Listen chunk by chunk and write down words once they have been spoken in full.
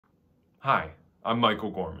Hi, I'm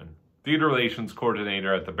Michael Gorman, Theater Relations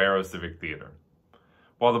Coordinator at the Barrow-Civic Theatre.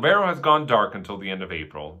 While the Barrow has gone dark until the end of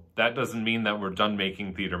April, that doesn't mean that we're done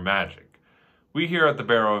making theater magic. We here at the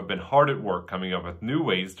Barrow have been hard at work coming up with new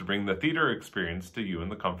ways to bring the theater experience to you in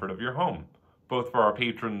the comfort of your home, both for our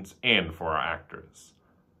patrons and for our actors.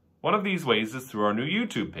 One of these ways is through our new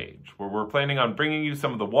YouTube page, where we're planning on bringing you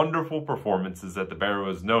some of the wonderful performances that the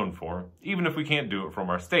Barrow is known for, even if we can't do it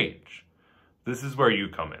from our stage. This is where you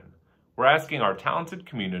come in. We're asking our talented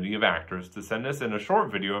community of actors to send us in a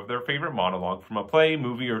short video of their favorite monologue from a play,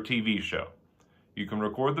 movie, or TV show. You can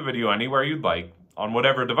record the video anywhere you'd like, on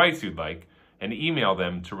whatever device you'd like, and email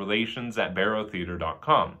them to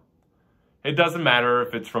relations@barrowtheater.com. It doesn't matter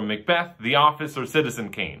if it's from Macbeth, The Office, or Citizen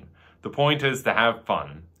Kane. The point is to have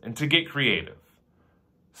fun and to get creative.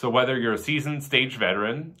 So whether you're a seasoned stage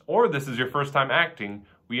veteran or this is your first time acting,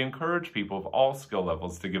 we encourage people of all skill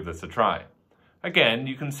levels to give this a try. Again,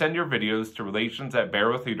 you can send your videos to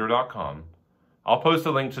relations@barrowtheater.com. I'll post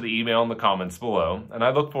a link to the email in the comments below, and I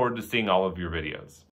look forward to seeing all of your videos.